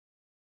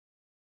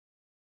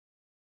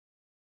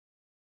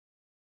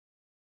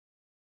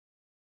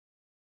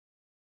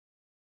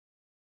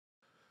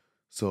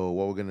So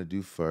what we're going to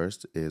do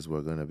first is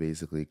we're going to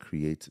basically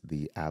create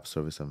the app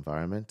service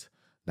environment.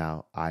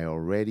 Now, I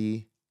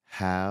already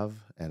have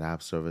an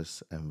app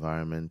service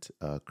environment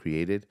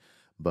created,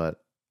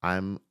 but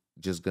I'm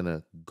just going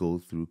to go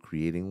through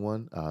creating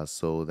one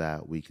so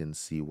that we can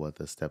see what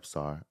the steps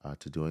are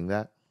to doing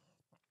that.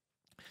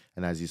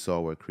 And as you saw,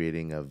 we're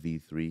creating a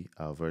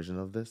V3 version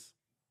of this.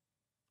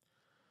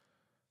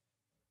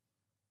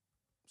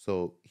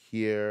 So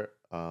here,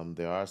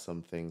 there are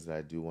some things that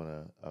I do want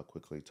to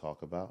quickly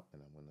talk about,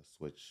 and I'm going to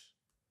switch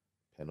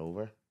pen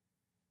over.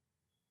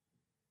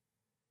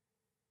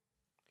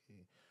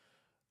 Okay.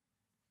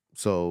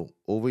 So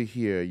over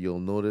here, you'll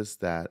notice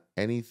that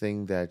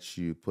anything that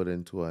you put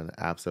into an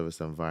app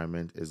service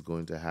environment is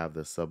going to have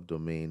the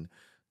subdomain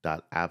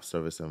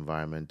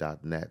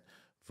 .appserviceenvironment.net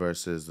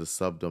versus the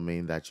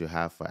subdomain that you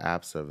have for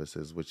app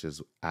services, which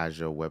is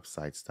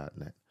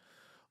azurewebsites.net.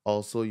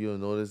 Also, you'll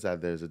notice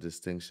that there's a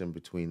distinction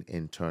between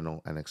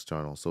internal and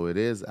external. So it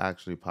is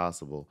actually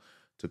possible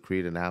to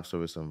create an app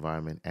service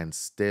environment and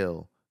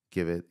still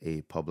give it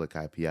a public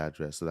IP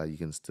address so that you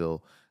can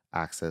still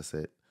access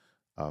it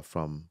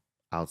from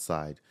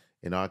outside.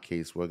 In our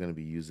case, we're going to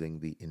be using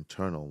the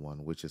internal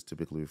one, which is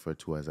typically referred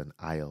to as an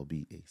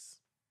ILB ACE.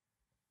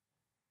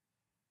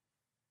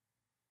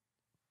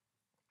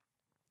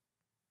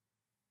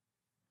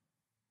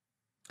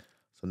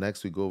 So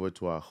next we go over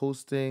to our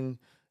hosting,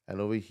 and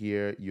over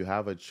here you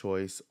have a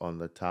choice on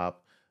the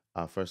top,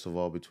 first of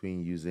all,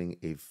 between using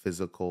a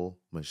physical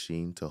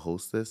machine to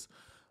host this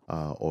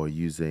or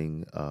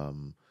using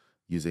the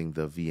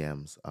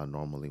VMs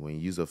normally. When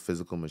you use a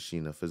physical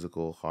machine, a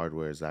physical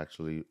hardware is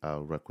actually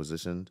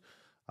requisitioned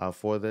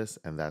for this,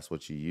 and that's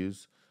what you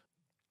use.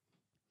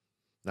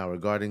 Now,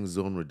 regarding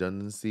zone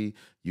redundancy,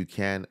 you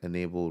can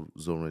enable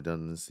zone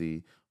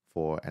redundancy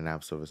for an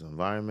app service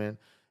environment,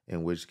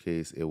 in which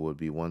case it would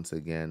be, once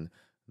again,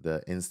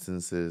 the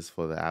instances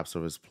for the app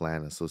service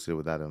plan associated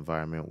with that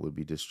environment would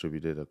be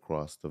distributed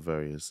across the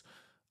various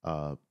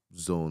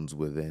zones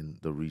within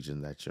the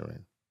region that you're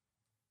in.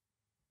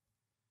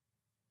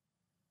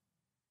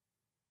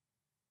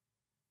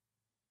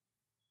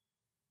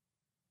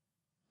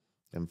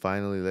 And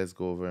finally, let's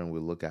go over and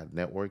we'll look at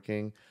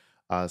networking.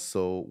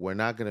 So we're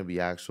not going to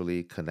be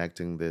actually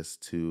connecting this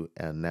to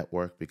a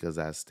network because,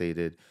 as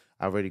stated,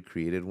 I already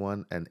created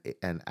one, and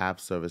an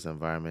app service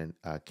environment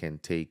can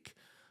take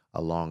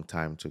a long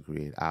time to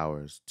create,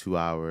 hours, 2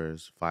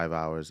 hours, 5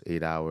 hours,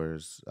 8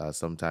 hours.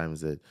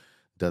 Sometimes it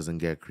doesn't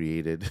get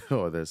created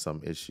or there's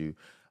some issue.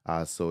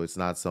 So it's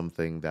not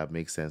something that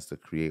makes sense to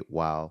create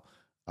while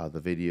the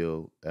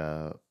video.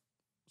 So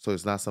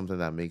it's not something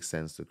that makes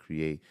sense to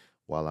create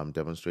while I'm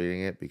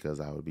demonstrating it because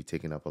I would be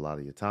taking up a lot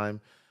of your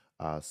time.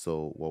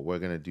 So what we're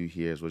going to do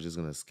here is we're just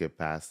going to skip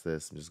past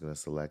this. I'm just going to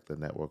select the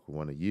network we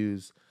want to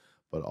use.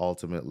 But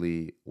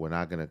ultimately, we're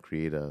not going to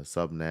create a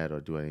subnet or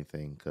do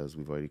anything because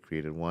we've already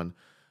created one.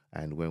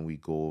 And when we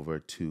go over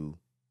to,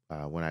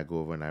 when I go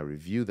over and I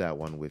review that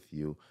one with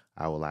you,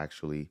 I will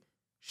actually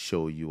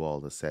show you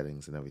all the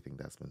settings and everything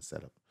that's been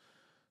set up.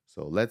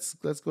 So let's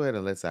go ahead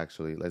and let's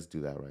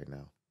do that right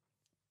now.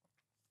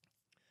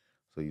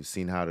 So you've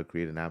seen how to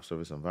create an app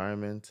service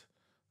environment.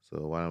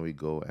 So why don't we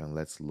go and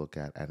let's look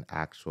at an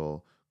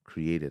actual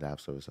created app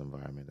service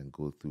environment and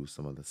go through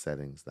some of the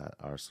settings that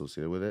are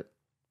associated with it.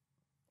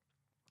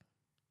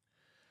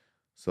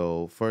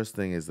 So first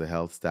thing is the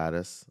health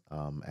status,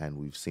 and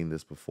we've seen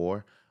this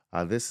before.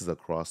 This is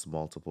across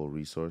multiple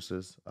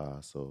resources,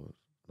 so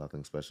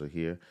nothing special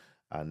here.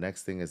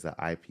 Next thing is the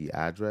IP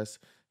address.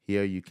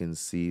 Here you can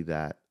see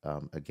that,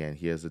 again,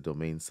 here's the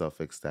domain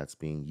suffix that's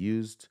being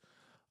used.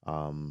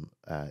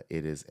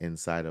 It is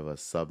inside of a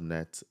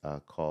subnet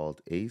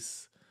called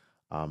ACE,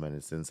 and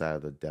it's inside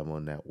of the demo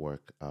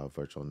network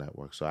virtual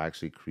network. So I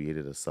actually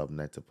created a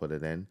subnet to put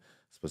it in.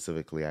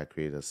 Specifically, I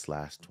created a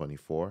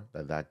 /24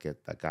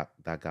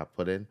 that got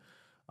put in,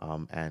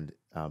 and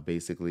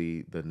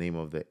basically the name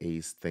of the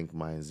ACE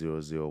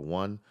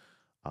ThinkMine001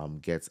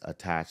 gets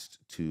attached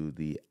to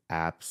the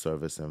app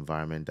service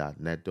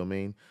environment.net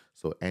domain.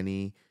 So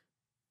any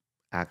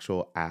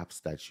actual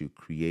apps that you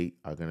create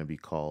are going to be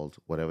called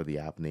whatever the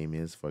app name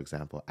is. For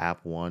example,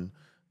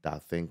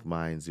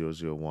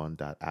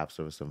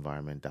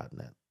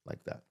 app1.thinkmine001.appserviceenvironment.net,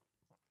 like that.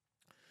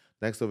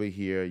 Next over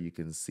here, you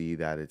can see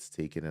that it's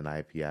taken an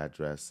IP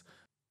address.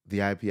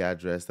 The IP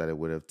address that it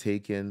would have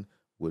taken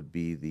would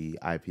be the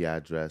IP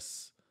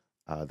address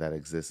that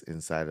exists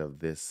inside of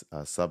this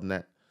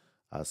subnet.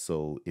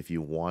 So if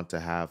you want to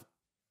have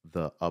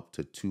the up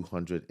to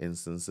 200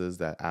 instances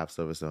that app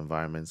service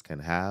environments can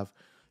have,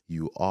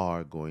 you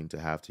are going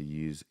to have to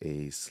use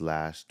a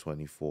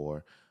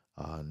 /24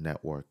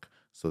 network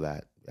so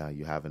that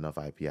you have enough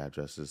IP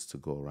addresses to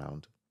go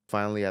around.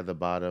 Finally, at the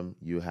bottom,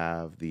 you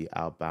have the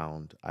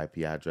outbound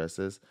IP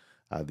addresses.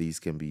 These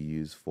can be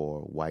used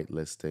for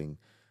whitelisting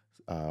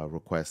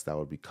requests that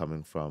would be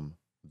coming from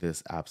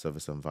this app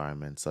service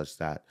environment such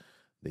that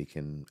they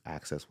can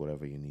access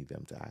whatever you need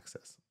them to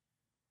access.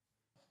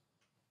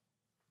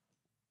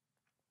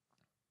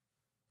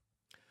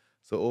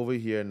 So over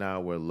here now,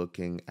 we're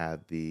looking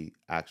at the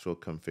actual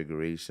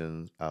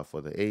configuration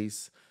for the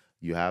ACE.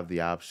 You have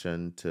the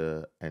option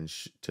to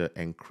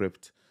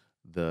encrypt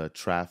the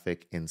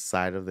traffic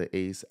inside of the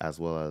ACE as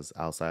well as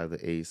outside of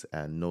the ACE.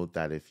 And note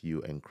that if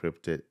you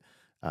encrypt it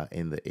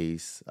in the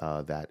ACE,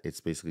 that it's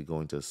basically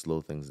going to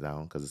slow things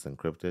down because it's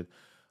encrypted.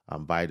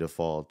 By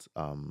default,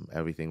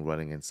 everything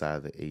running inside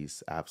of the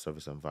ACE app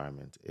service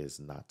environment is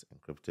not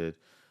encrypted.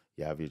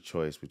 You have your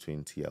choice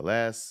between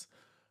TLS.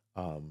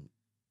 Um,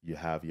 you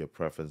have your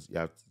preference. You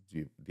have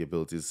the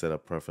ability to set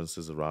up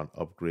preferences around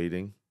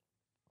upgrading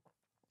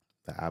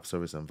the app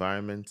service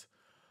environment.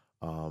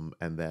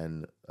 And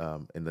then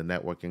in the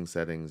networking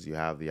settings, you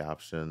have the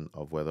option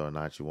of whether or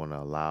not you want to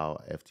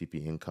allow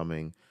FTP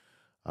incoming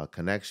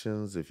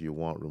connections, if you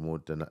want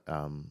remote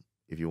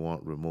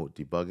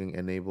debugging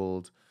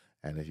enabled,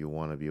 and if you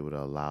want to be able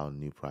to allow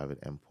new private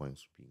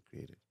endpoints being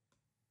created.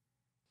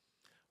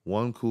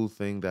 One cool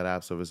thing that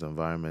app service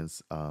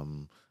environments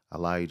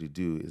allow you to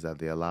do is that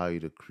they allow you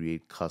to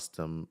create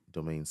custom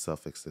domain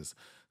suffixes.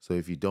 So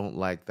if you don't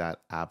like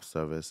that app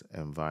service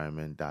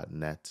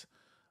environment.net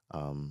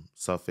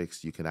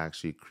suffix, you can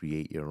actually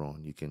create your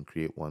own. You can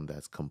create one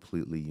that's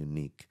completely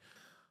unique.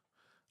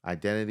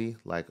 Identity,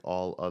 like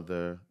all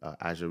other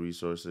Azure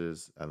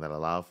resources that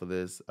allow for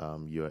this,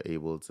 you're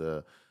able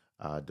to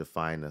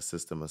define a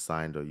system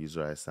assigned or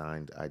user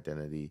assigned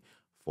identity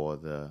for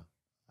the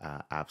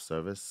app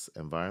service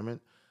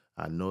environment.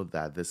 Note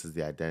that this is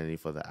the identity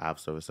for the app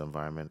service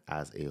environment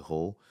as a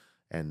whole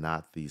and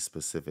not the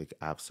specific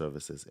app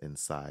services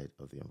inside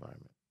of the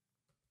environment.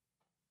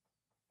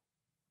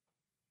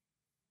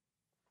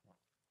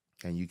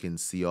 And you can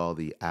see all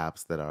the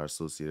apps that are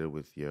associated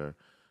with your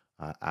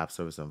app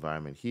service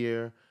environment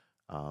here.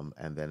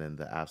 And then in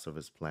the app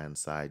service plan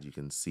side, you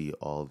can see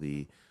all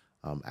the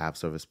app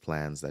service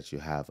plans that you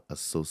have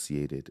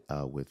associated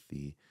with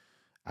the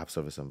app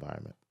service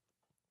environment.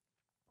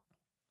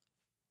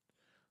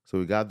 So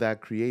we got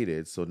that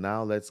created. So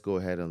now let's go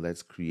ahead and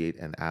let's create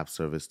an app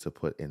service to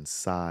put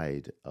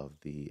inside of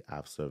the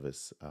app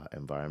service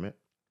environment.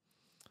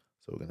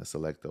 So we're going to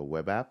select a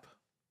web app.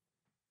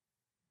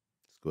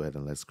 Let's go ahead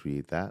and let's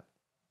create that.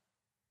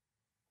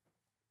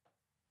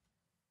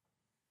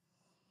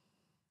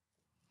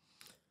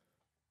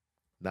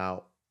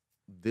 Now,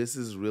 this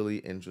is really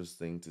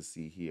interesting to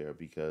see here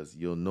because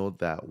you'll note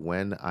that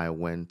when I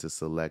went to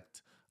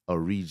select a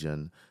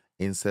region,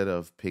 instead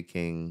of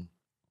picking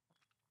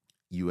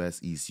US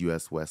East,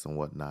 US West, and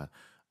whatnot,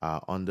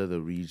 under the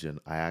region,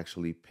 I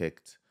actually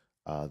picked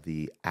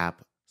the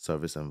app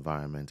service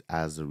environment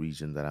as the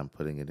region that I'm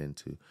putting it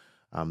into.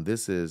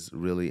 This is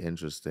really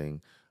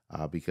interesting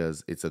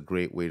because it's a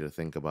great way to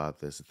think about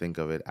this. Think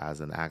of it as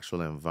an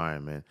actual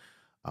environment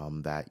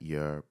that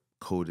your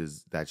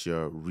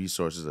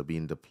resources are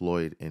being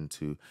deployed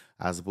into,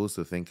 as opposed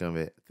to thinking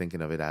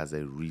of it as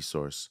a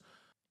resource.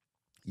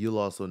 You'll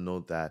also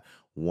note that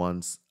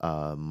once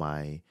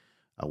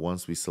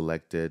we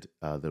selected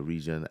the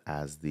region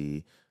as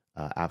the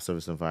app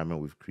service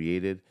environment we've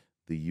created,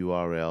 the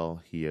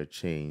URL here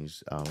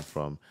changed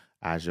from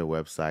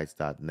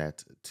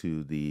azurewebsites.net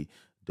to the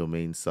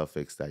domain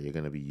suffix that you're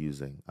going to be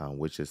using,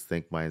 which is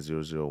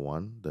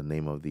thinkmine001, the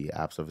name of the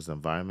app service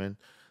environment,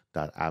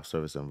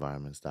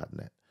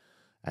 .appserviceenvironments.net.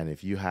 And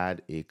if you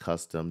had a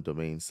custom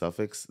domain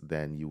suffix,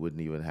 then you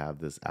wouldn't even have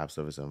this app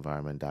service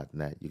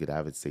environment.net. You could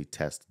have it say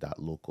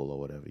test.local or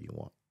whatever you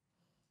want.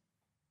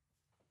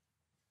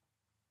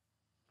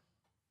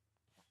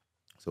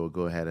 So we'll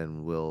go ahead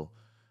and we'll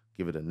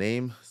give it a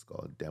name. It's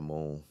called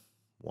Demo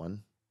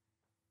 1.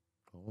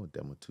 Oh,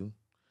 Demo 2.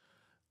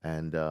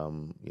 And,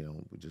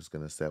 we're just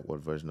going to set what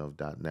version of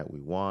 .NET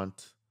we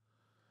want.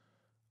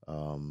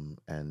 We're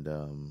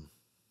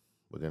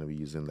going to be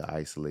using the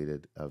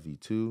isolated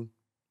v2.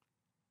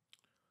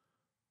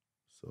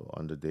 So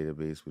under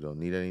database, we don't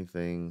need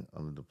anything.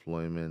 Under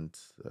deployment,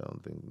 I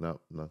don't think,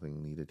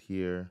 nothing needed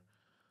here.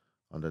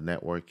 Under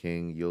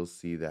networking, you'll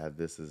see that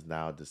this is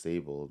now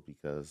disabled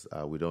because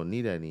we don't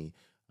need any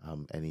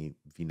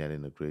VNet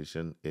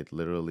integration. It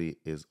literally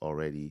is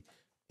already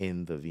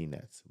in the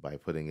VNet by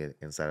putting it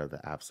inside of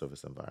the app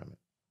service environment.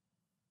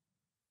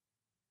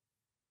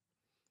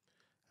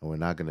 And we're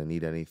not going to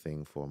need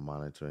anything for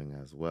monitoring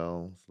as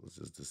well. So it's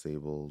just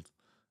disabled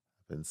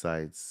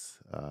insights.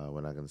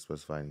 We're not going to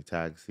specify any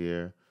tags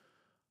here.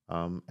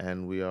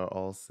 And we are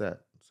all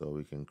set. So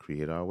we can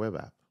create our web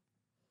app.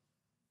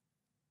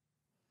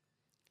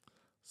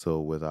 So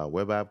with our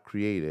web app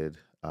created,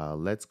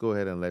 let's go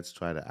ahead and let's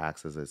try to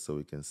access it so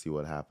we can see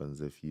what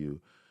happens if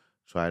you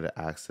try to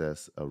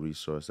access a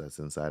resource that's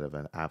inside of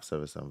an app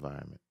service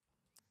environment.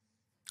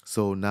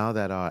 So now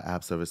that our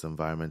app service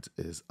environment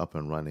is up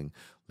and running,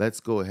 let's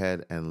go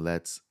ahead and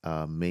let's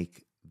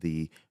make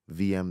the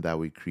VM that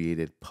we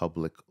created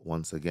public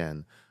once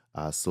again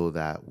so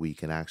that we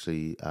can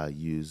actually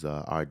use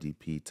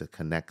RDP to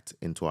connect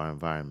into our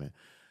environment.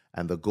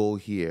 And the goal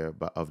here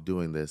of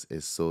doing this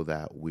is so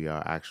that we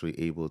are actually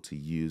able to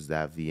use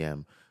that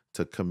VM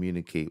to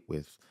communicate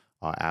with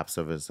our app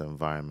service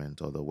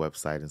environment or the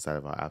website inside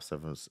of our app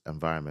service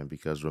environment.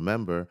 Because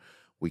remember,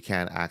 we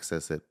can't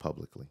access it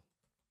publicly.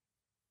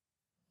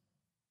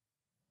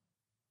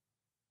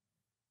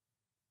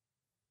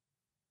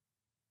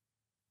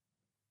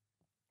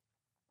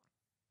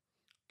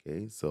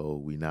 Okay, so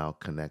we now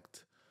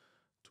connect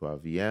to our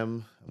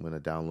VM. I'm going to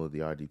download the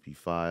RDP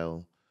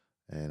file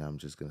and I'm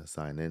just going to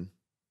sign in.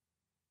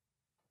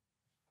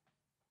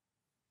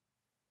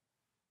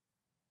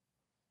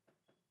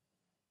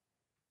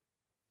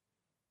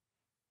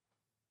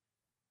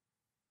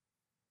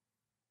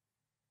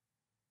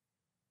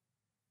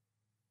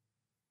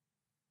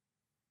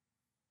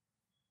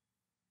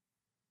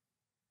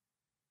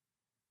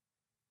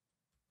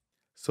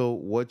 So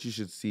what you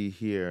should see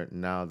here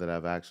now that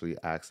I've actually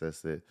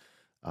accessed it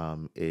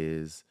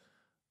is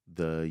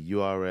the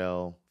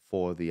URL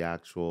for the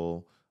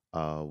actual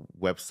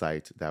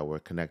website that we're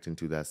connecting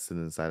to that's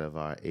sitting inside of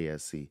our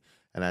ASC.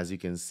 And as you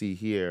can see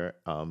here,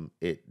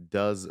 it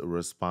does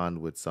respond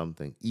with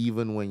something.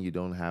 Even when you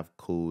don't have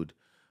code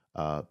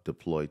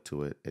deployed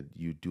to it,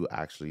 you do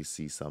actually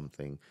see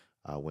something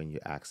when you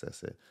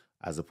access it.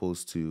 As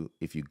opposed to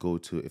if you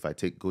if I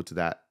go to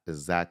that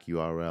exact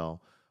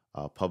URL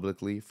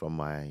publicly from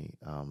my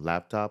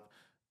laptop,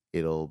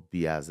 it'll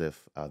be as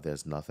if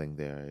there's nothing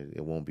there.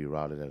 It won't be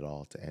routed at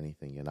all to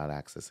anything. You're not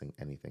accessing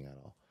anything at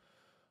all.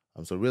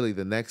 So really,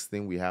 the next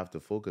thing we have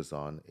to focus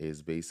on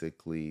is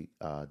basically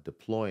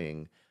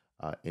deploying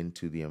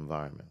into the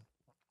environment.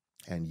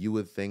 And you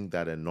would think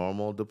that a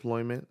normal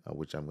deployment,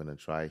 which I'm going to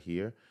try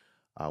here,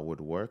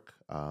 would work,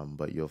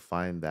 but you'll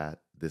find that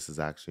this is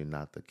actually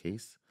not the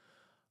case.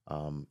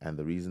 And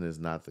the reason is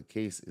not the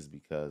case is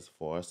because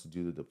for us to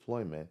do the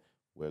deployment,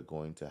 we're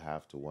going to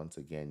have to once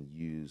again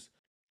use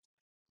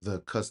the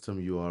custom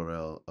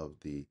URL of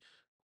the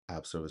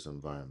app service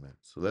environment.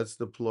 So let's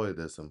deploy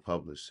this and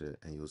publish it.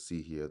 And you'll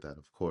see here that,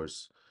 of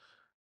course,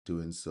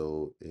 doing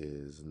so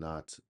is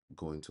not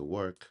going to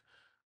work.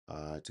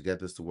 To get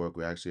this to work,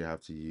 we actually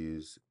have to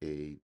use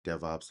a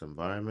DevOps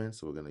environment.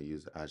 So we're going to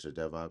use Azure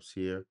DevOps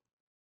here.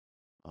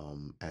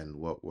 And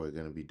what we're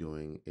going to be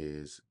doing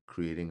is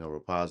creating a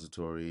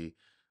repository.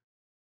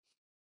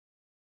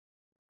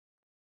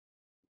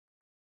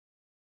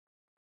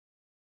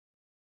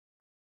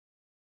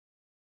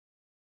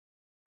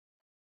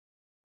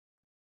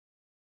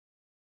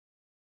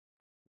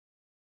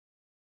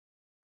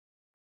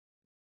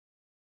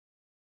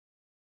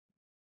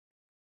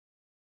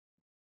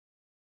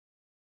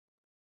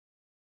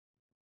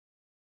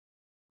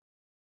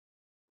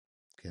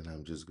 And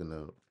I'm just going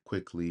to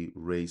quickly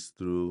race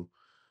through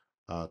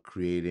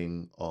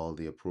creating all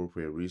the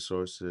appropriate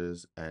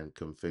resources and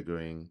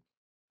configuring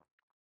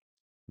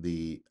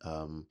the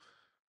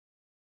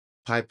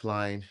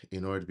pipeline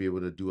in order to be able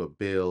to do a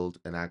build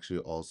and actually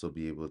also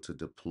be able to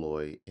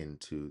deploy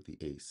into the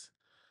ACE.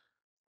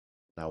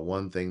 Now,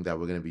 one thing that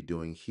we're going to be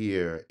doing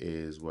here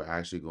is we're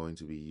actually going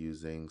to be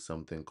using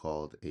something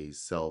called a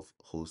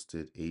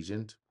self-hosted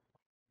agent.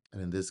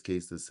 And in this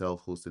case, the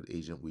self-hosted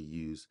agent we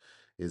use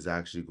is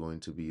actually going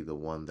to be the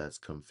one that's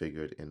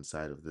configured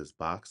inside of this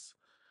box.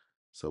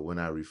 So when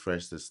I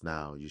refresh this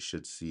now, you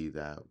should see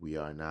that we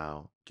are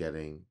now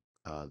getting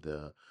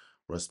the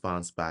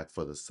response back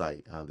for the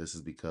site. This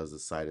is because the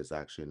site is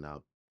actually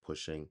now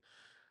pushing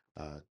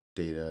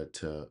data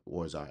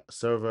towards our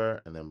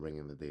server and then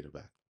bringing the data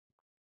back.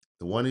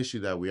 The one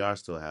issue that we are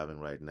still having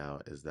right now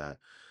is that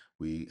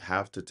we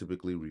have to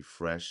typically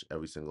refresh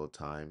every single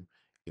time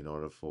in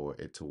order for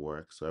it to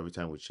work. So every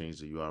time we change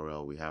the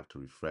URL, we have to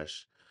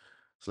refresh.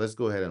 So let's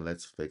go ahead and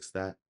let's fix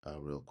that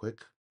real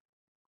quick.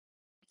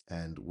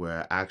 And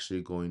we're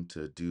actually going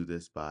to do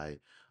this by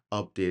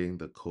updating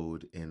the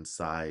code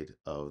inside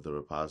of the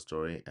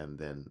repository and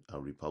then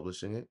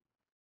republishing it.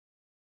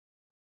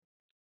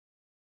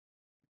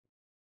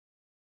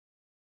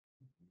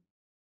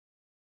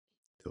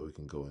 So we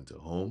can go into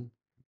home.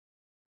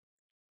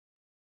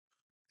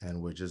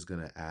 And we're just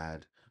going to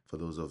add, for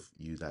those of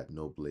you that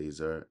know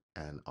Blazor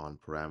and on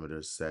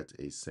parameters, set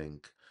a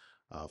sync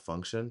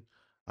function,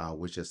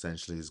 which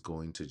essentially is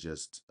going to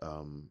just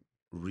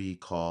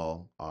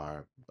recall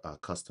our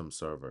custom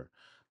server.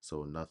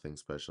 So nothing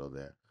special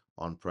there.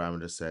 On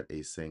parameter set,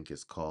 async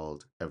is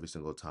called every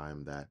single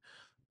time that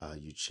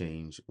you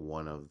change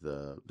one of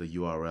the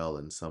URL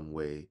in some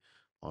way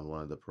on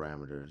one of the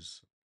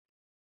parameters.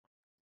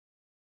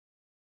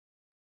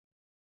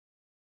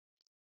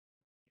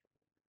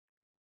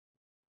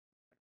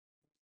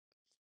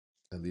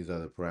 And these are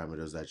the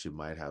parameters that you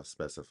might have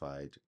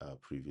specified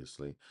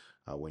previously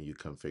when you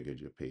configured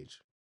your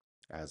page,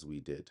 as we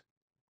did.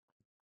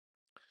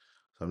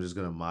 So I'm just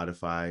going to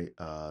modify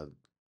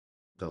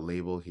the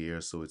label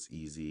here so it's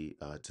easy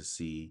to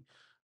see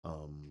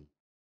um,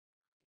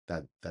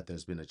 that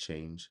there's been a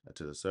change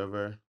to the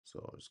server. So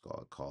I'll just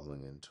call it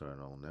calling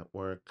internal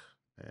network.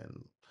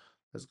 And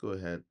let's go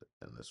ahead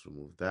and let's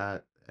remove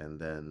that. And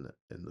then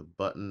in the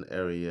button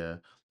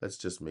area, let's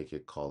just make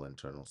it call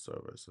internal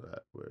server so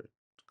that we're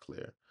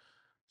clear.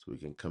 So we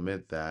can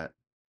commit that.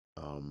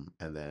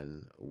 And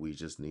then we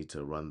just need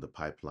to run the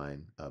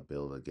pipeline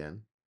build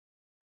again.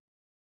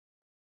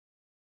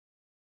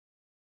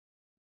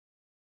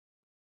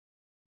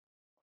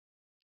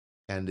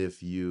 And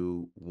if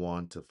you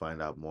want to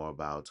find out more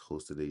about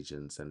hosted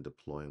agents and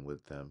deploying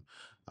with them,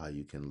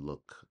 you can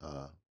look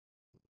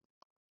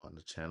on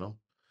the channel.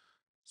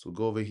 So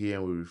go over here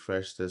and we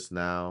refresh this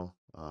now.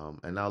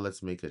 And now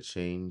let's make a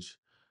change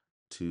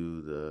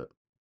to the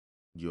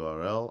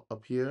URL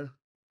up here.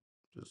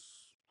 Just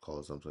call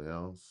it something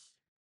else.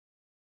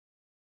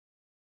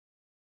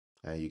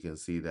 And you can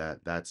see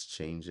that that's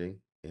changing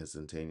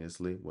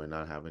instantaneously. We're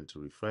not having to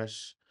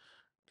refresh.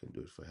 You can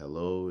do it for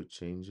hello, it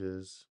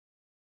changes.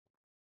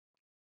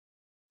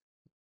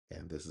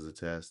 And this is a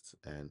test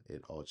and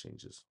it all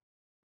changes.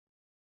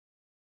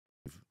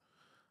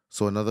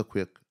 So another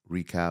quick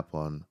recap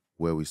on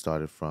where we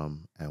started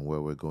from and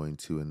where we're going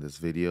to in this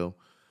video.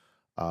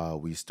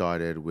 We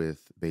started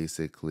with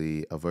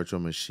basically a virtual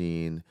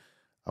machine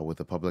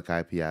with a public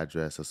IP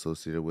address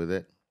associated with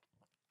it.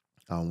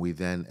 We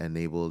then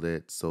enabled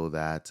it so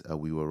that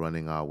we were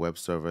running our web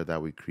server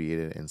that we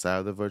created inside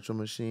of the virtual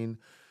machine.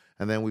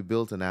 And then we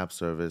built an app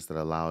service that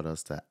allowed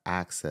us to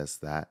access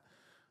that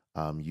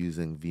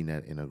using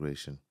VNet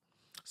integration.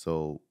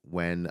 So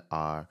when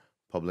our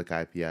public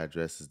IP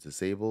address is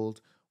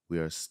disabled, we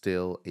are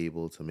still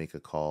able to make a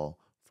call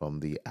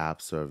from the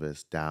app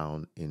service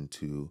down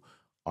into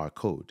our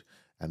code.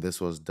 And this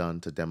was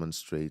done to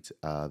demonstrate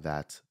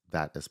that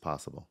that is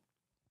possible.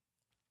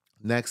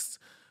 Next,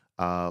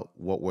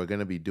 what we're going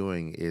to be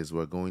doing is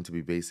we're going to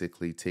be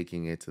basically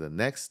taking it to the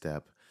next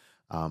step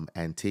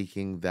and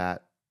taking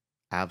that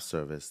app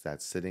service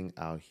that's sitting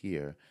out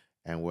here,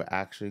 and we're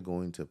actually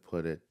going to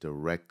put it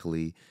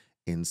directly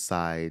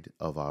inside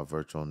of our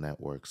virtual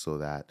network so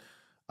that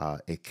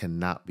it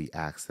cannot be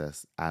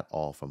accessed at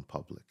all from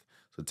public.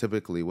 So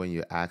typically when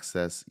you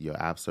access your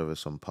app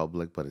service from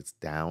public, but it's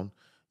down,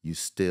 you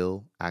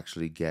still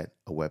actually get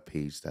a web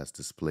page that's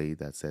displayed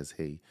that says,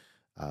 hey,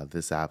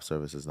 this app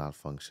service is not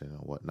functioning or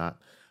whatnot.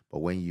 But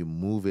when you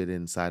move it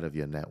inside of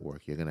your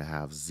network, you're going to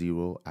have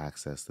zero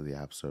access to the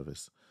app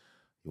service.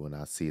 You will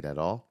not see it at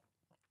all.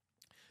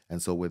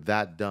 And so with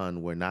that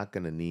done, we're not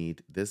going to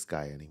need this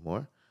guy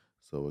anymore.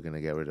 So we're going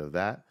to get rid of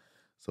that.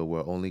 So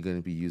we're only going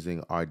to be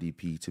using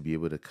RDP to be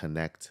able to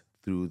connect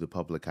through the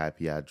public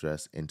IP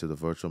address into the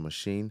virtual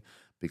machine.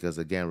 Because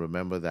again,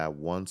 remember that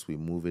once we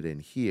move it in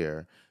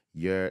here,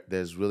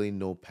 there's really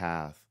no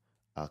path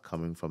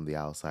coming from the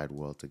outside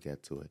world to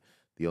get to it.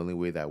 The only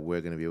way that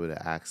we're going to be able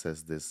to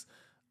access this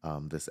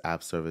this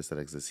app service that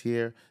exists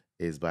here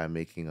is by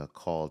making a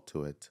call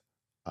to it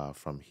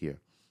from here.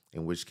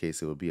 In which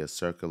case it would be a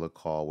circular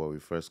call where we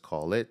first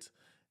call it,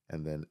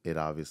 and then it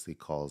obviously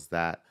calls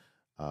that,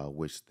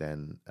 which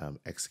then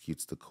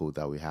executes the code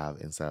that we have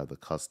inside of the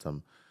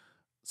custom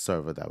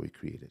server that we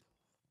created.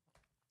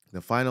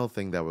 The final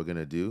thing that we're going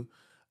to do,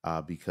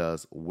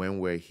 because when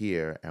we're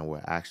here and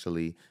we're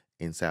actually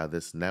inside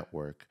this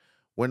network,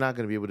 we're not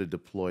going to be able to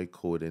deploy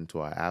code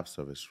into our app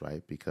service,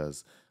 right?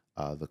 Because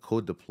the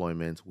code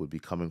deployment would be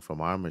coming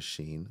from our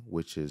machine,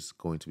 which is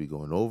going to be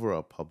going over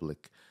a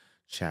public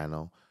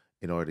channel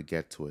in order to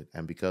get to it.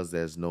 And because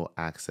there's no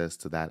access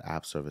to that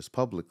app service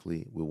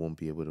publicly, we won't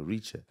be able to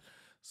reach it.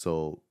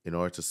 So in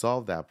order to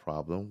solve that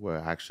problem, we're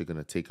actually going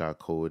to take our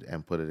code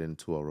and put it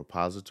into a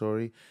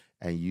repository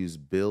and use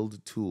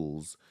build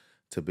tools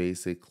to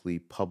basically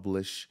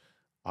publish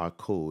our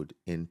code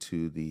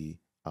into the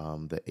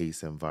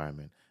ACE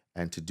environment.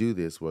 And to do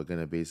this, we're going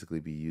to basically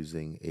be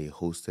using a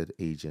hosted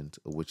agent,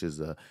 which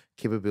is a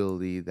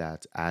capability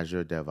that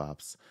Azure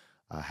DevOps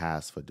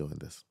has for doing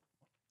this.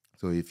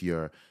 So if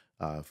you're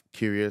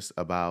curious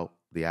about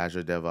the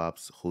Azure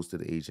DevOps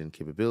hosted agent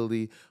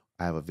capability,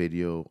 I have a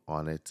video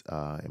on it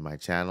in my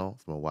channel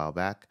from a while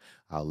back.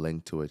 I'll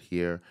link to it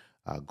here.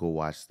 Go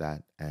watch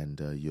that and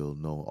you'll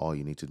know all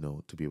you need to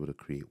know to be able to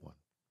create one.